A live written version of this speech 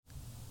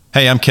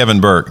Hey, I'm Kevin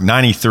Burke,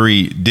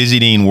 93 Dizzy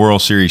Dean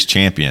World Series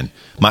champion.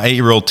 My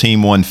 8-year-old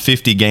team won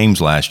 50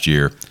 games last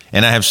year,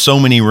 and I have so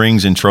many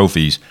rings and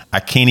trophies,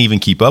 I can't even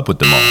keep up with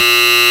them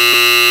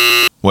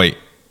all. Wait,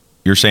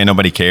 you're saying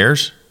nobody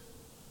cares?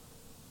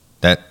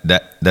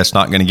 That's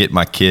not going to get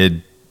my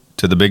kid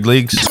to the big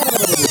leagues?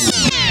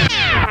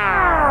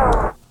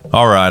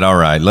 All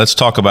right. Let's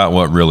talk about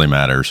what really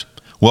matters.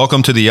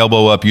 Welcome to the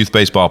Elbow Up Youth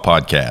Baseball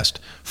Podcast.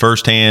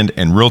 Firsthand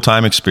and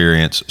real-time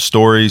experience,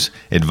 stories,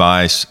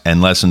 advice,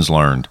 and lessons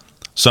learned.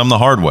 Some the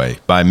hard way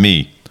by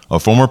me, a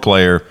former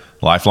player,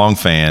 lifelong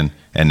fan,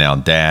 and now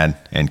dad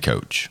and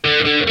coach.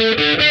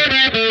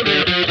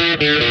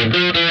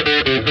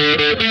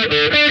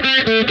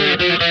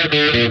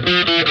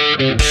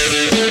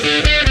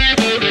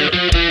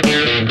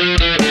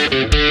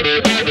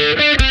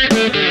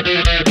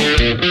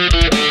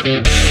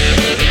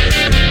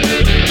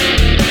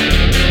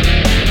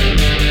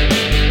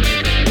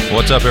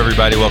 What's up,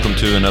 everybody? Welcome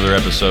to another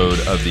episode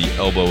of the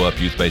Elbow Up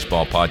Youth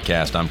Baseball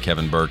Podcast. I'm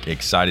Kevin Burke,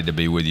 excited to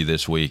be with you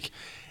this week.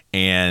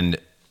 And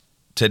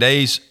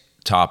today's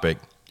topic,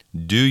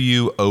 do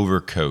you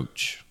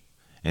overcoach?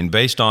 And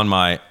based on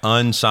my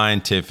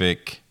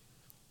unscientific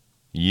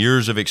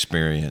years of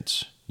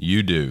experience,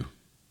 you do.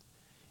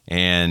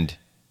 And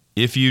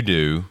if you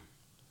do,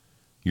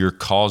 you're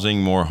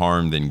causing more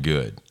harm than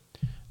good.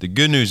 The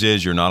good news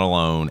is you're not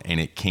alone and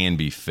it can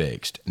be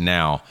fixed.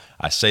 Now,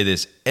 I say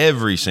this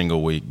every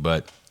single week,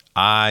 but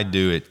I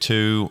do it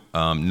too.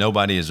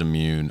 Nobody is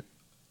immune.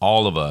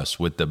 All of us,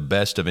 with the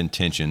best of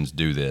intentions,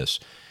 do this.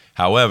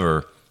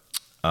 However,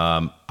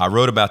 I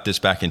wrote about this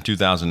back in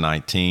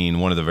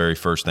 2019. One of the very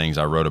first things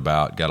I wrote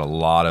about, got a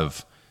lot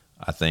of,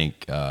 I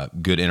think,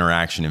 good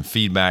interaction and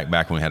feedback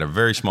back when we had a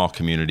very small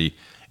community.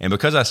 And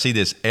because I see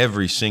this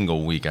every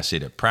single week, I see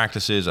it at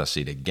practices, I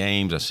see it at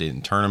games, I see it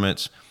in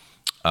tournaments,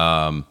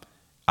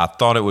 I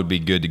thought it would be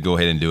good to go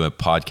ahead and do a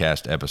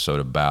podcast episode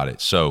about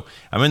it. So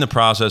I'm in the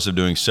process of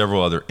doing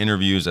several other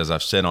interviews. As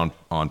I've said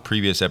on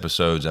previous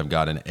episodes, I've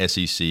got an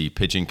SEC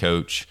pitching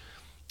coach.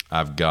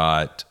 I've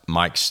got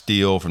Mike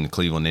Steele from the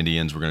Cleveland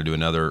Indians. We're going to do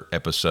another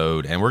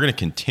episode, and we're going to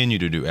continue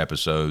to do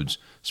episodes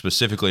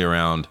specifically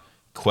around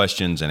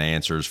questions and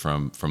answers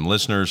from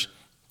listeners.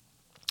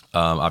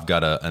 I've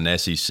got an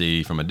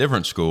SEC from a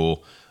different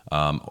school,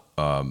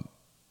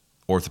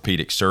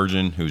 orthopedic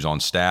surgeon who's on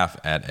staff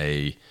at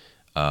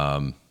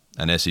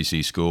an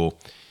SEC school,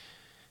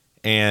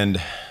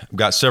 and I've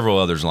got several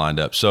others lined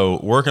up. So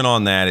working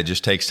on that, it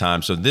just takes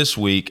time. So this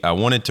week, I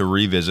wanted to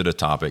revisit a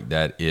topic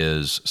that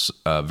is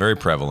very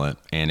prevalent,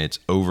 and it's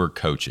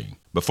overcoaching.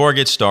 Before I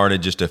get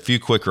started, just a few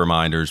quick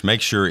reminders.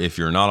 Make sure, if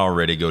you're not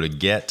already, go to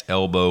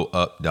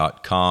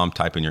getelbowup.com,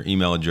 type in your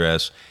email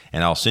address,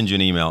 and I'll send you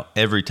an email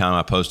every time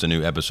I post a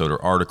new episode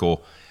or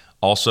article.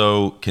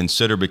 Also,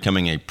 consider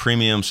becoming a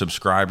premium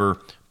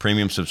subscriber.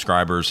 Premium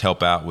subscribers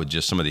help out with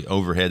just some of the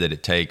overhead that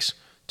it takes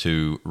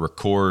to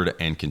record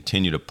and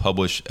continue to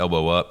publish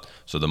Elbow Up.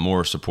 So the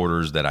more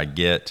supporters that I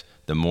get,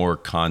 the more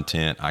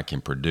content I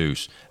can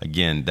produce.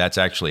 Again, that's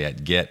actually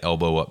at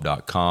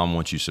getelbowup.com.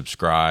 Once you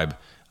subscribe,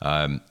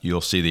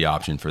 you'll see the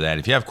option for that.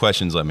 If you have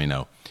questions, let me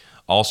know.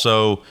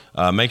 Also,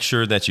 make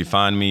sure that you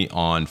find me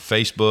on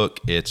Facebook.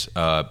 It's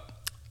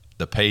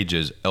the page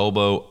is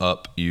Elbow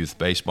Up Youth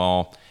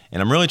Baseball.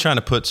 And I'm really trying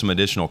to put some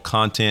additional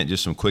content,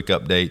 just some quick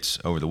updates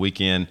over the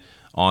weekend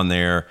on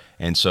there.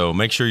 And so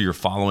make sure you're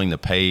following the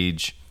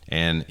page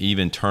and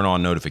even turn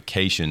on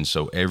notifications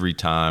so every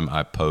time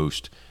I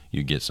post,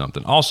 you get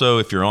something. Also,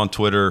 if you're on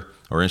Twitter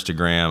or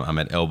Instagram, I'm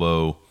at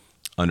elbow_up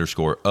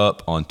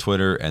on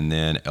Twitter, and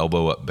then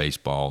Elbow Up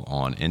Baseball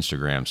on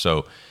Instagram.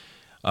 So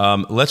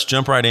let's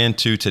jump right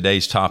into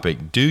today's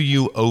topic. Do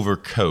you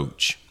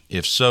overcoach?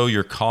 If so,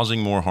 you're causing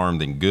more harm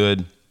than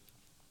good.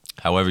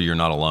 However, you're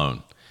not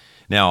alone.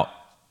 Now,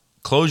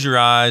 close your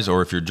eyes,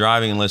 or if you're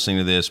driving and listening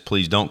to this,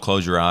 please don't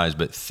close your eyes,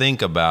 but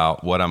think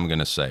about what I'm going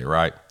to say,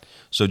 right?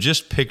 So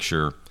just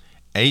picture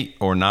 8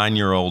 or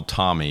 9-year-old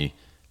Tommy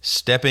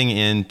stepping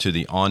into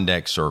the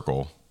on-deck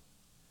circle.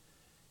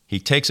 He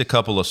takes a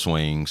couple of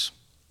swings,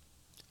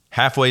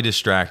 halfway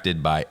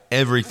distracted by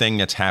everything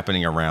that's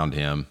happening around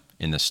him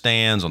in the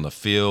stands, on the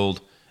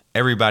field,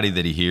 everybody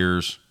that he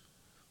hears.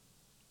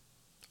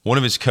 One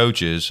of his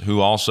coaches, who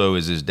also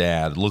is his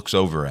dad, looks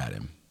over at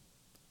him.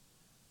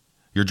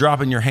 You're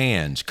dropping your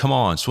hands. Come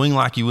on, swing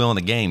like you will in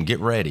the game. Get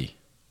ready.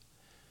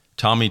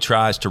 Tommy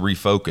tries to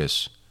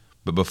refocus,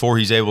 but before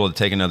he's able to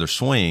take another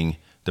swing,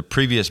 the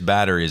previous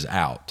batter is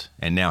out,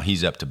 and now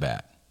he's up to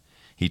bat.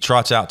 He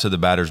trots out to the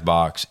batter's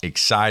box,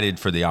 excited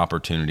for the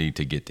opportunity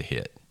to get the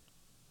hit.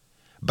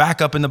 Back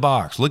up in the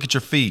box. Look at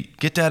your feet.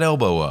 Get that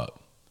elbow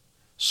up.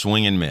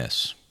 Swing and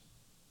miss.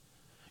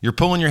 You're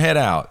pulling your head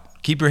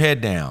out. Keep your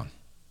head down.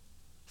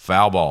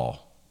 Foul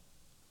ball.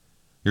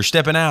 You're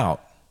stepping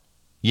out.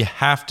 You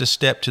have to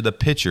step to the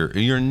pitcher, or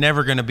you're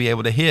never going to be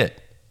able to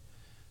hit.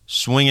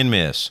 Swing and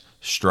miss.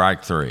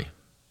 Strike 3.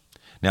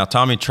 Now,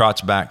 Tommy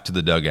trots back to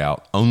the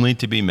dugout, only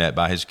to be met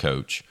by his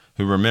coach,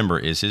 who, remember,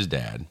 is his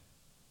dad,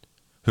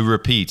 who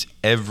repeats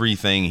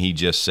everything he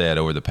just said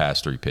over the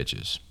past 3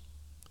 pitches.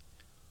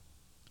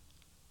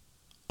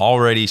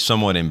 Already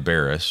somewhat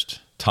embarrassed,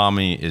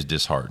 Tommy is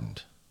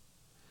disheartened.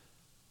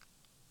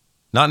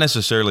 Not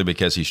necessarily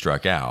because he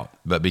struck out,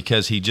 but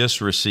because he just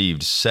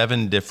received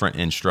 7 different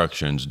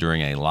instructions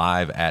during a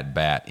live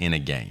at-bat in a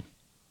game.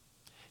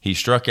 He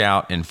struck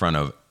out in front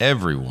of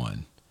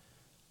everyone.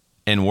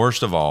 And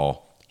worst of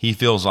all, he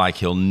feels like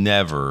he'll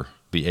never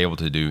be able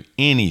to do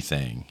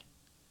anything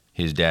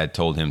his dad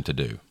told him to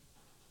do.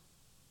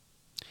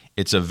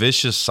 It's a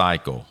vicious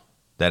cycle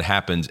that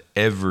happens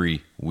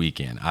every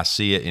weekend. I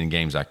see it in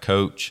games I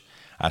coach.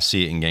 I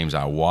see it in games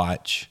I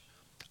watch.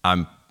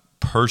 I'm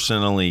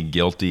personally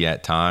guilty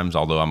at times,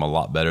 although I'm a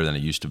lot better than I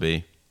used to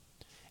be.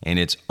 And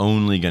it's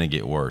only going to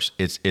get worse.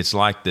 It's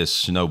like this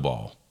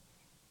snowball.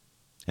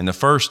 And the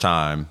first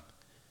time,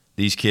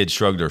 these kids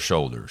shrug their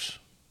shoulders.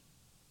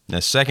 And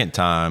the second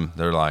time,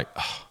 they're like,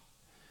 oh.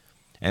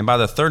 And by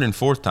the third and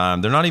fourth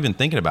time, they're not even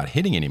thinking about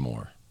hitting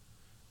anymore.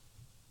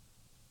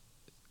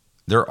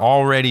 They're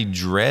already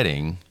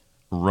dreading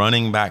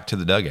running back to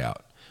the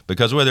dugout.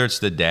 Because whether it's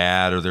the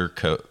dad or their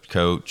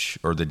coach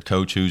or the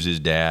coach who's his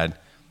dad,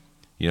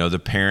 you know, the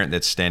parent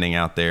that's standing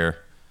out there,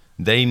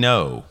 they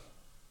know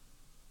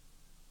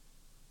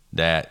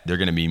that they're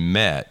going to be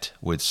met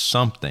with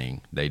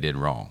something they did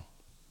wrong.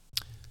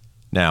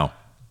 Now,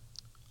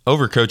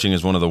 overcoaching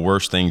is one of the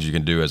worst things you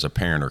can do as a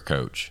parent or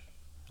coach.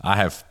 I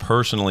have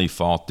personally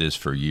fought this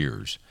for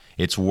years.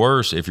 It's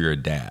worse if you're a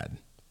dad.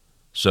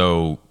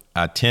 So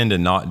I tend to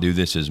not do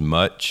this as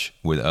much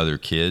with other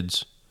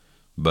kids,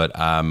 but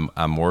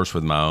I'm worse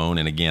with my own.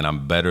 And again,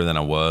 I'm better than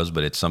I was,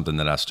 but it's something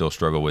that I still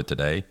struggle with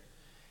today.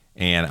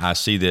 And I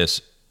see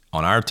this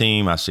on our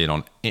team. I see it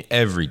on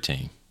every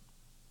team.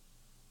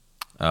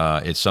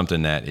 It's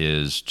something that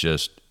is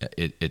just,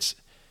 it's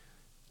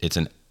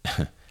an,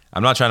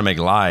 I'm not trying to make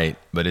light,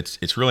 but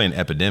it's really an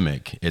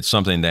epidemic. It's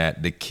something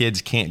that the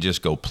kids can't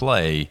just go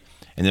play.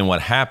 And then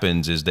what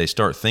happens is they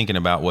start thinking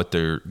about what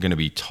they're going to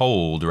be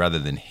told rather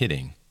than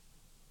hitting.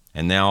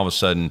 And now all of a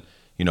sudden,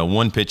 you know,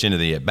 one pitch into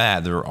the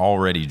at-bat, they're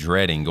already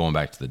dreading going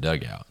back to the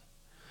dugout.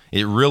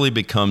 It really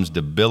becomes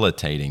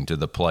debilitating to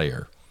the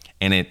player,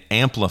 and it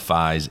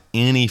amplifies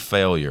any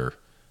failure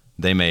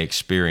they may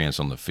experience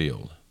on the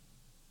field.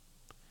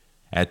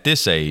 At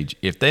this age,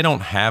 if they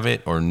don't have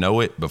it or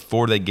know it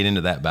before they get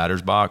into that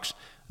batter's box,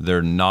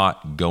 they're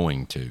not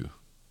going to.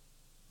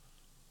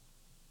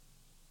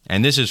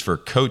 And this is for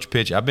coach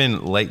pitch. I've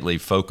been lately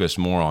focused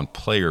more on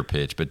player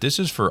pitch, but this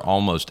is for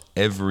almost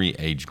every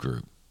age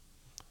group.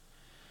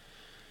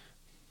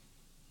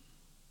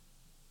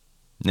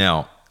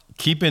 Now,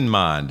 keep in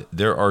mind,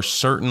 there are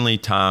certainly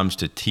times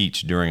to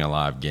teach during a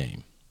live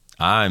game.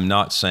 I'm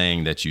not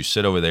saying that you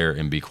sit over there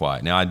and be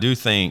quiet. Now, I do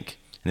think,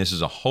 and this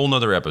is a whole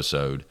nother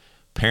episode,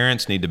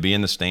 parents need to be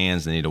in the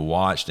stands, they need to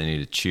watch, they need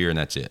to cheer, and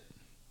that's it.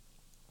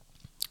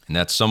 And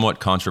that's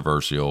somewhat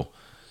controversial,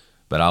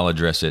 but I'll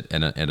address it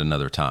at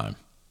another time.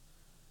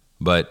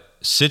 But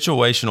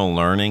situational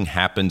learning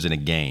happens in a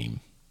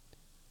game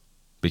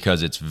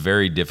because it's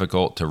very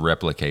difficult to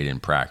replicate in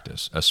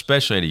practice,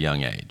 especially at a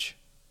young age.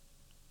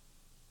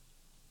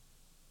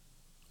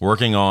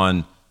 Working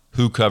on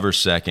who covers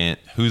second,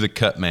 who the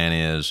cut man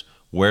is,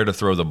 where to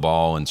throw the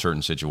ball in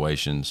certain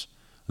situations.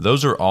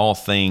 Those are all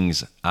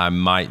things I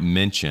might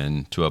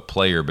mention to a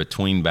player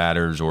between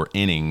batters or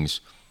innings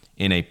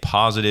in a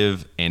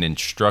positive and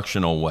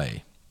instructional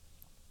way,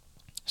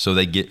 so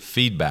they get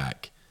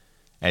feedback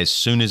as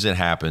soon as it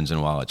happens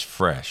and while it's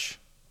fresh.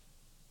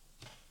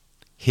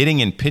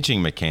 Hitting and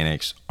pitching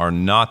mechanics are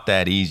not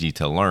that easy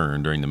to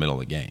learn during the middle of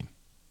the game.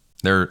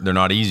 They're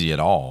not easy at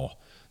all.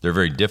 They're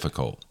very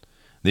difficult.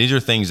 These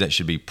are things that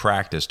should be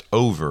practiced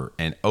over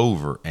and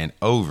over and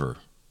over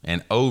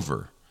and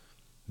over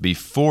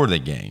before the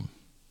game.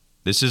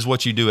 This is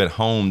what you do at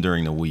home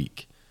during the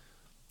week.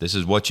 This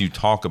is what you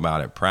talk about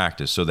at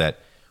practice so that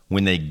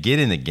when they get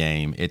in the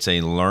game, it's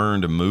a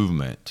learned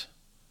movement.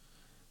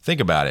 Think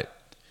about it.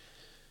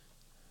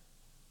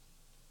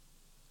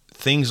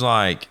 Things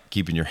like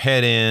keeping your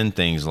head in,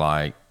 things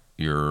like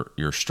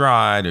your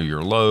stride or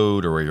your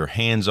load or where your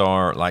hands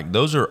are, like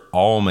those are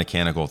all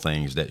mechanical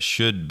things that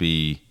should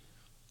be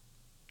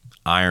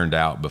ironed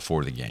out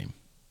before the game.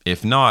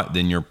 If not,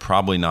 then you're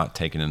probably not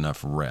taking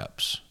enough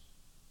reps.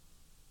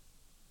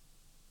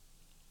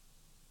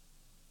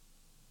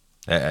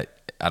 I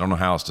don't know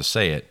how else to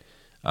say it.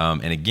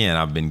 And again,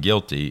 I've been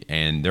guilty,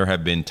 and there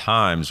have been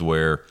times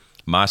where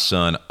my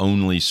son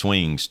only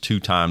swings 2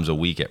 times a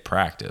week at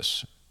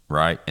practice,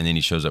 right? And then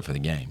he shows up for the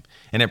game.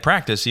 And at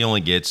practice, he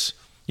only gets,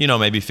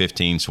 maybe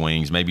 15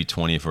 swings, maybe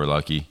 20 if we're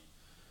lucky.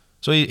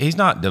 So he's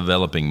not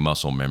developing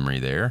muscle memory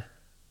there.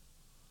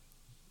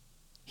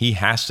 He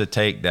has to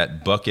take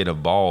that bucket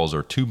of balls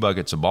or 2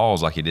 buckets of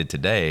balls like he did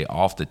today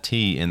off the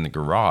tee in the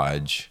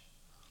garage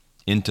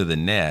into the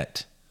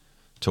net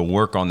to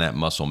work on that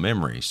muscle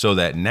memory so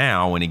that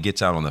now when he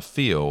gets out on the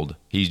field,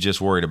 he's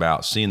just worried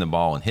about seeing the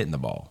ball and hitting the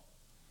ball.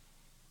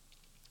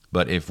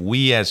 But if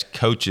we as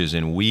coaches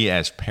and we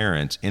as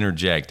parents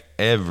interject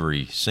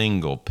every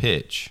single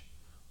pitch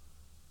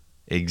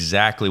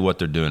exactly what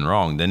they're doing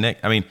wrong,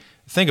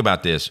 think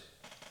about this.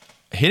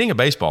 Hitting a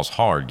baseball is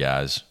hard,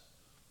 guys.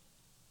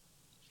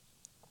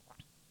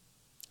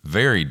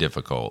 Very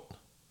difficult.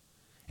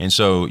 And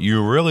so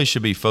you really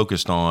should be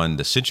focused on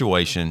the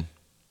situation,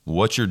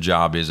 what your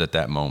job is at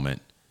that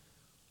moment,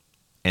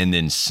 and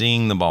then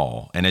seeing the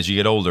ball. And as you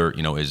get older,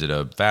 is it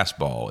a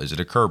fastball? Is it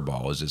a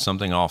curveball? Is it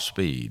something off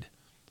speed?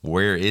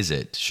 Where is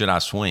it? Should I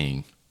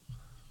swing?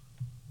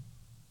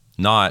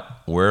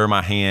 Not where are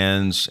my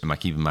hands? Am I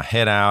keeping my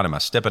head out? Am I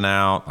stepping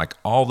out? Like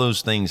all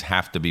those things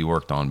have to be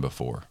worked on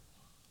before.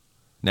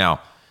 Now,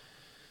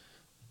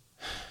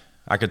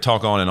 I could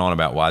talk on and on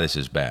about why this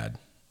is bad.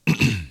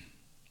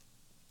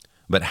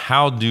 But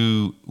how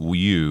do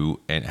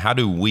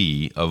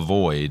we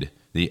avoid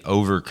the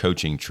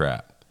overcoaching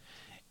trap?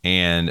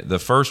 And the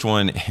first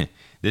one,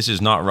 this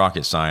is not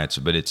rocket science,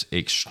 but it's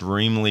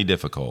extremely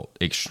difficult,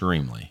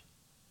 extremely.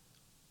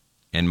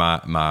 And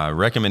my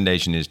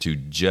recommendation is to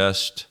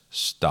just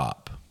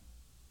stop.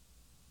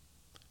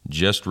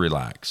 Just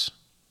relax.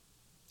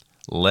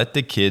 Let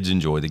the kids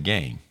enjoy the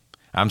game.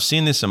 I'm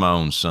seeing this in my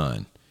own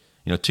son.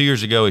 2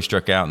 years ago, he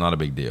struck out, not a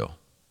big deal.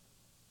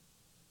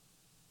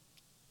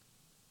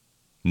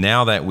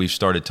 Now that we've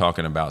started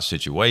talking about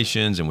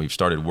situations and we've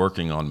started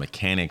working on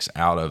mechanics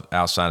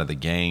outside of the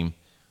game,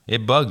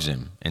 it bugs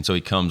him. And so he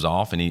comes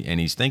off and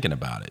he's thinking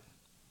about it.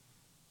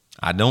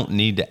 I don't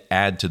need to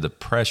add to the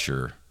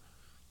pressure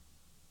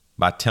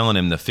by telling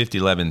him the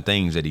 50-11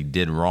 things that he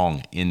did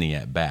wrong in the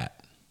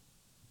at-bat.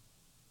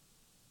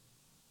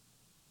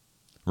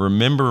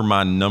 Remember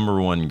my number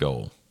one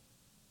goal.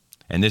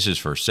 And this is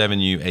for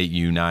 7U,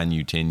 8U,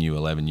 9U, 10U,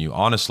 11U,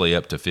 honestly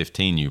up to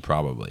 15U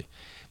probably.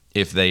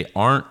 If they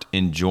aren't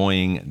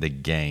enjoying the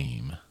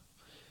game,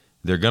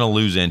 they're going to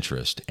lose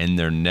interest and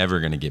they're never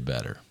going to get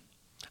better.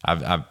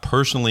 I've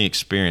personally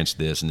experienced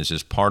this, and this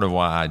is part of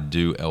why I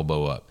do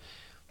Elbow Up.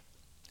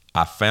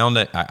 I found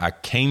that I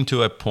came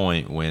to a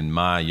point when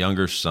my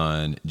younger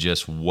son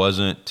just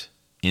wasn't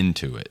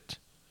into it.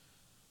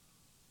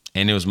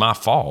 And it was my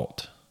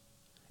fault.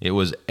 It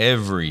was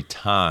every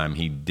time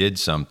he did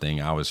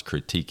something, I was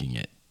critiquing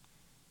it.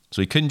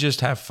 So he couldn't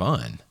just have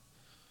fun.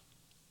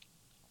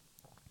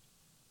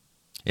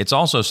 It's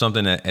also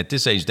something that at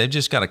this age, they've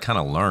just got to kind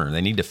of learn.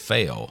 They need to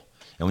fail.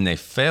 And when they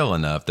fail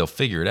enough, they'll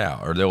figure it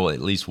out, or they'll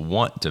at least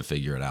want to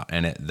figure it out.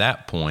 And at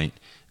that point,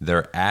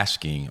 they're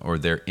asking or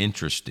they're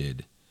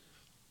interested.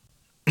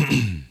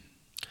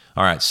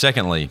 All right,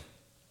 secondly,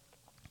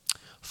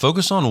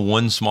 focus on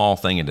one small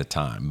thing at a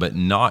time, but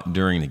not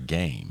during the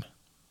game.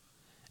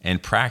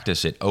 And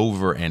practice it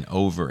over and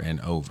over and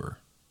over.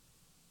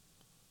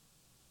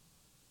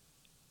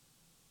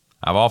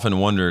 I've often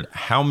wondered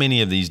how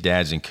many of these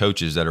dads and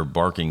coaches that are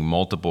barking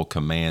multiple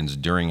commands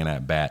during an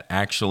at-bat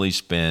actually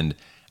spend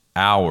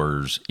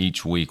hours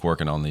each week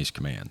working on these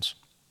commands.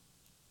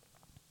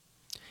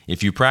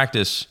 If you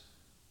practice,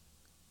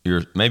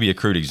 maybe a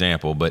crude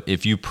example, but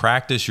if you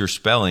practice your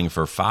spelling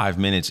for 5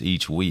 minutes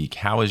each week,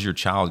 how is your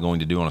child going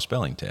to do on a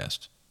spelling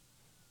test?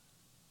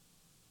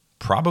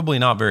 Probably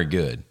not very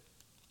good.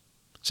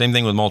 Same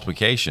thing with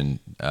multiplication.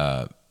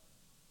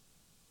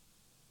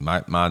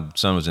 My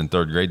son was in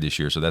 3rd grade this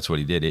year, so that's what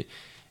he did.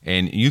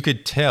 And you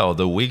could tell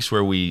the weeks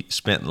where we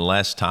spent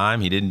less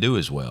time, he didn't do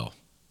as well.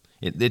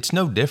 It's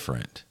no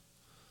different.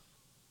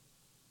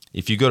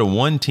 If you go to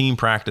one team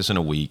practice in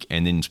a week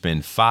and then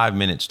spend 5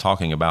 minutes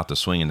talking about the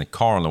swing in the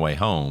car on the way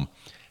home,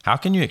 how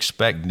can you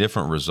expect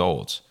different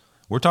results?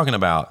 We're talking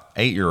about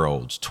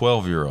 8-year-olds,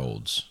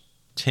 12-year-olds,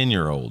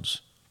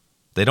 10-year-olds.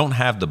 They don't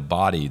have the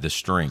body, the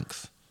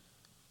strength.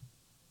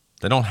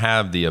 They don't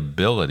have the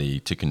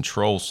ability to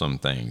control some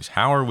things.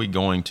 How are we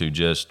going to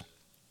just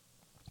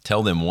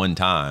tell them one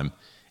time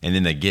and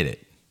then they get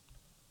it?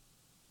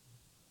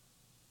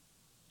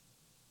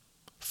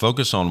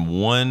 Focus on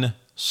one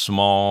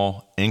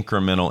small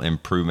incremental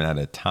improvement at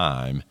a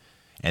time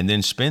and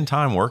then spend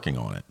time working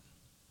on it.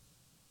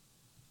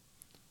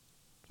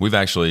 We've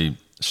actually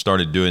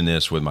started doing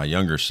this with my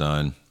younger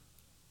son.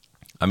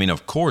 I mean,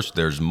 of course,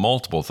 there's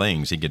multiple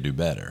things he could do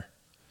better.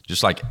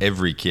 Just like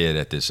every kid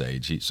at this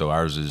age. So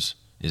ours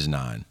is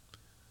 9.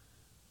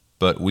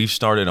 But we've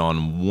started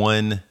on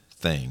one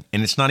thing,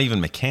 and it's not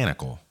even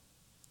mechanical.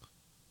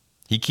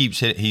 He keeps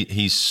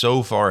he's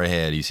so far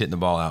ahead. He's hitting the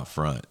ball out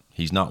front.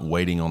 He's not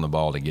waiting on the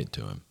ball to get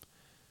to him.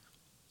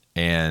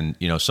 And,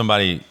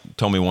 somebody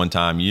told me one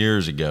time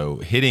years ago,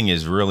 hitting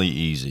is really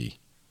easy.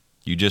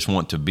 You just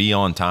want to be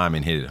on time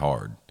and hit it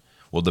hard.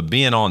 Well, the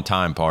being on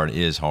time part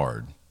is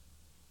hard.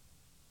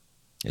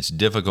 It's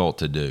difficult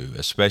to do,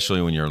 especially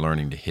when you're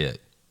learning to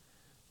hit.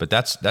 But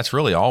that's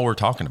really all we're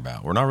talking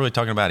about. We're not really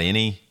talking about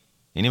any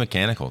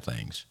mechanical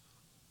things.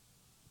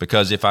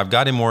 Because if I've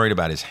got him worried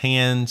about his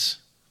hands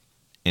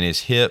and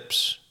his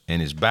hips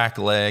and his back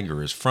leg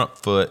or his front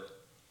foot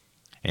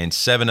and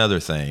 7 other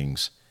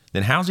things,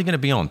 then how's he going to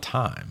be on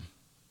time?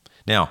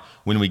 Now,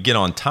 when we get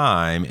on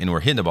time and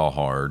we're hitting the ball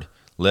hard,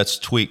 let's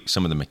tweak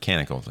some of the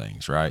mechanical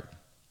things, right?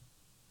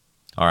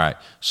 All right,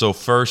 so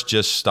first,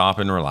 just stop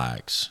and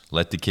relax.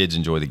 Let the kids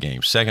enjoy the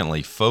game.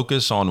 Secondly,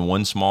 focus on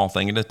one small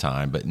thing at a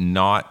time, but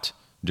not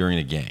during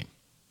the game.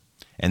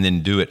 And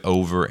then do it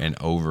over and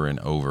over and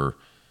over,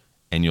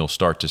 and you'll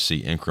start to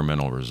see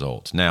incremental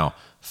results. Now,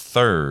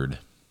 third,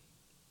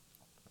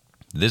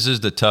 This is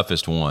the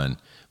toughest one,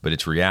 but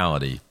it's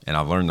reality, and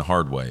I've learned the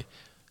hard way.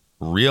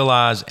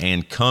 Realize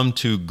and come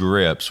to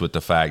grips with the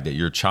fact that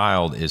your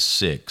child is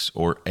 6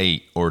 or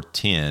 8 or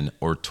 10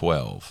 or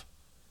 12.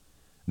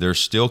 They're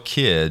still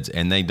kids,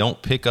 and they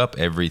don't pick up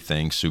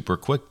everything super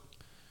quick.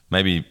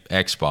 Maybe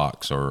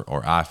Xbox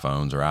or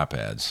iPhones or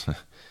iPads.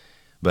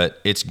 But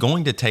it's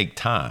going to take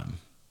time.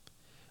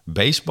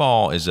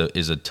 Baseball is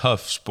a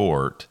tough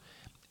sport,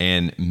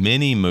 and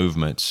many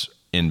movements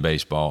in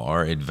baseball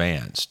are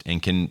advanced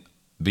and can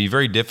be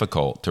very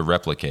difficult to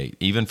replicate,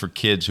 even for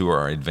kids who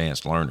are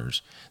advanced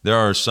learners. There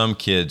are some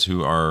kids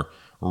who are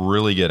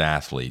really good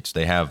athletes.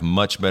 They have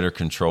much better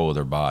control of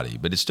their body,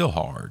 but it's still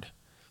hard.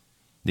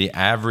 The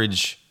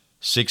average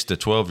 6 to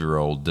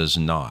 12-year-old does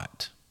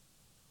not.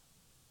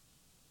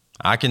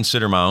 I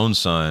consider my own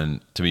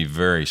son to be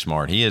very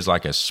smart. He is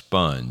like a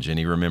sponge, and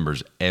he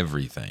remembers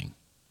everything.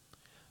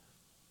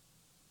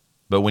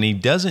 But when he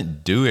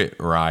doesn't do it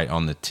right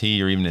on the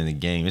tee or even in the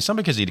game, it's not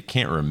because he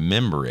can't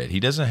remember it. He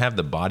doesn't have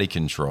the body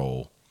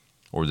control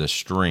or the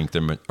strength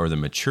or the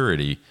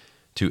maturity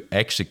to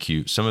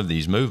execute some of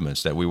these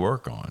movements that we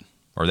work on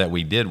or that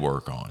we did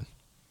work on.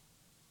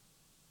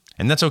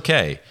 And that's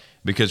okay,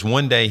 because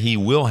one day he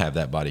will have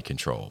that body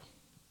control.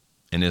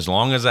 And as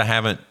long as I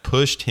haven't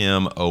pushed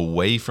him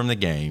away from the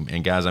game,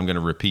 and guys, I'm going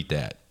to repeat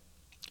that,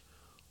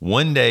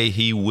 one day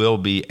he will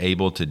be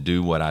able to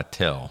do what I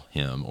tell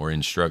him or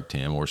instruct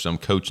him or some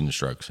coach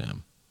instructs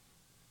him.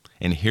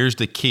 And here's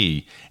the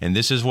key, and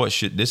this is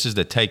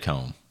the take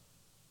home.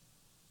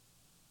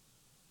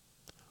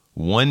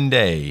 One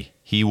day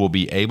he will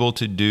be able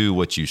to do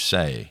what you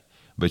say,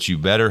 but you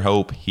better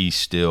hope he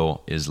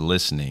still is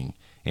listening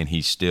and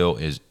he still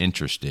is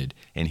interested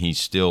and he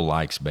still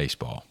likes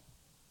baseball.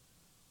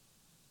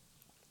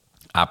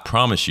 I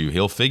promise you,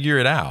 he'll figure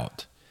it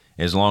out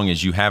as long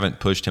as you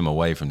haven't pushed him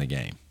away from the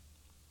game.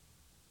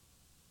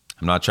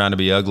 I'm not trying to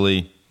be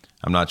ugly.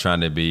 I'm not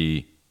trying to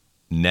be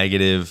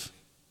negative.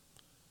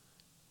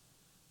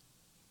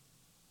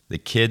 The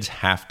kids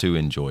have to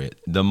enjoy it.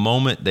 The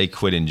moment they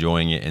quit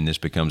enjoying it and this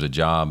becomes a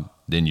job,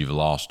 then you've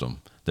lost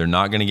them. They're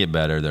not going to get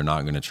better. They're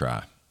not going to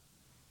try.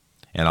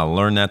 And I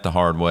learned that the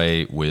hard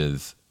way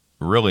with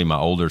really my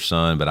older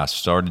son, but I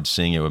started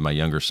seeing it with my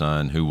younger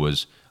son, who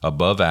was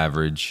above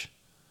average,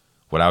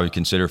 what I would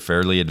consider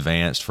fairly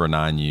advanced for a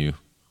 9U,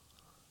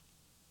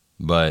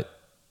 but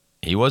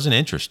he wasn't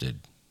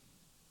interested.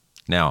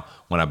 Now,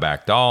 when I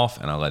backed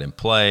off and I let him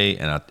play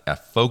and I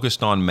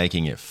focused on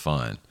making it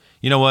fun,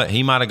 you know what?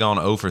 He might have gone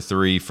 0 for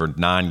 3 for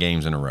 9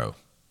 games in a row,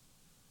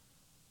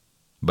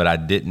 but I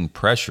didn't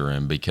pressure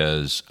him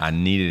because I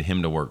needed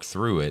him to work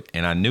through it,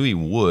 and I knew he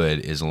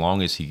would as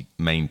long as he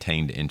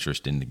maintained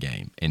interest in the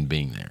game and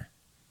being there.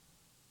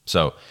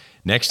 So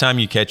next time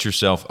you catch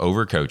yourself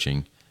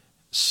overcoaching,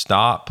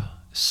 stop,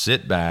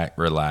 sit back,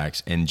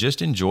 relax, and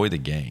just enjoy the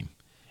game.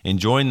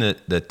 Enjoy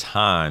the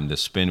time to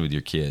spend with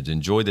your kids.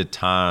 Enjoy the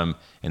time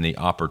and the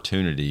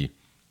opportunity,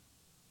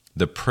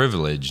 the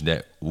privilege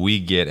that we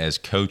get as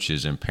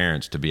coaches and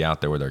parents to be out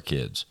there with our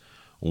kids.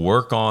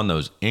 Work on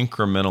those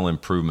incremental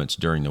improvements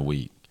during the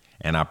week,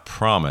 and I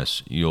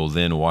promise you'll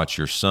then watch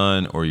your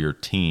son or your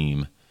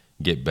team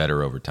get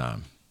better over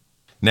time.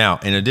 Now,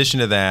 in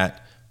addition to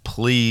that,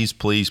 please,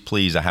 please,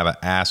 please, I have an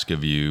ask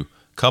of you,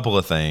 a couple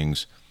of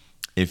things.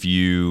 If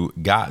you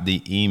got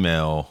the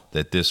email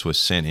that this was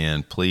sent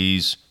in,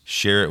 please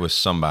share it with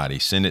somebody.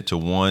 Send it to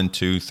 1,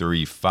 2,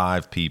 3,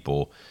 5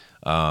 people.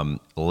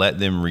 Let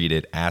them read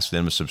it. Ask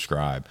them to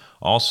subscribe.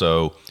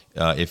 Also,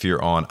 if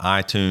you're on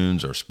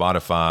iTunes or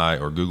Spotify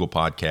or Google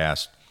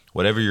Podcasts,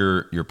 whatever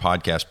your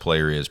podcast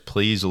player is,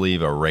 please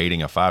leave a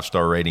rating, a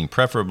 5-star rating,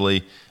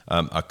 preferably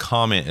a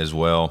comment as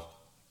well.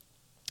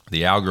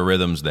 The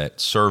algorithms that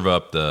serve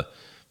up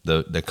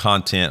the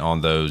content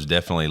on those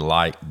definitely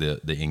like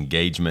the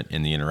engagement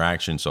and the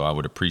interaction, so I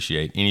would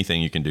appreciate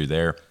anything you can do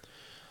there.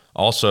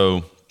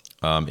 Also,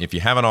 if you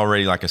haven't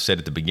already, like I said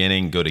at the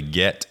beginning, go to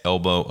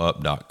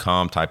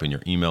getelbowup.com, type in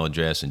your email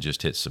address, and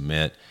just hit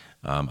submit.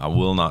 I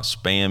will not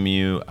spam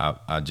you.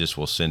 I just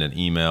will send an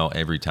email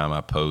every time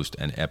I post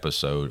an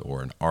episode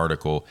or an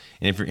article.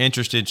 And if you're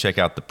interested, check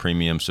out the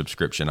premium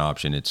subscription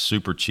option. It's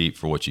super cheap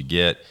for what you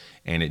get,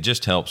 and it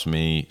just helps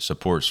me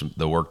support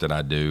the work that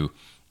I do.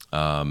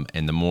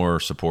 And the more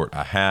support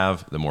I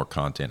have, the more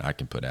content I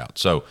can put out.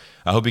 So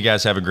I hope you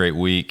guys have a great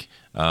week.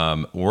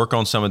 Work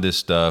on some of this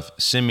stuff.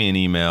 Send me an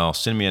email,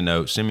 send me a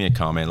note, send me a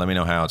comment. Let me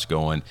know how it's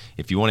going.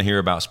 If you want to hear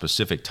about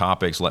specific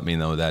topics, let me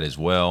know that as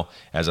well.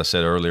 As I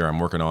said earlier, I'm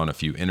working on a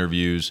few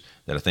interviews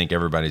that I think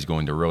everybody's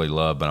going to really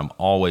love, but I'm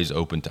always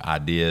open to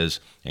ideas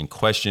and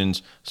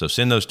questions. So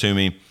send those to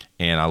me,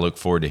 and I look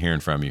forward to hearing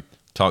from you.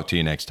 Talk to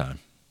you next time.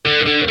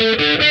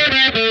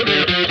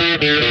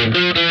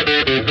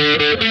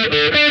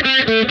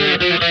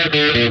 Thank you.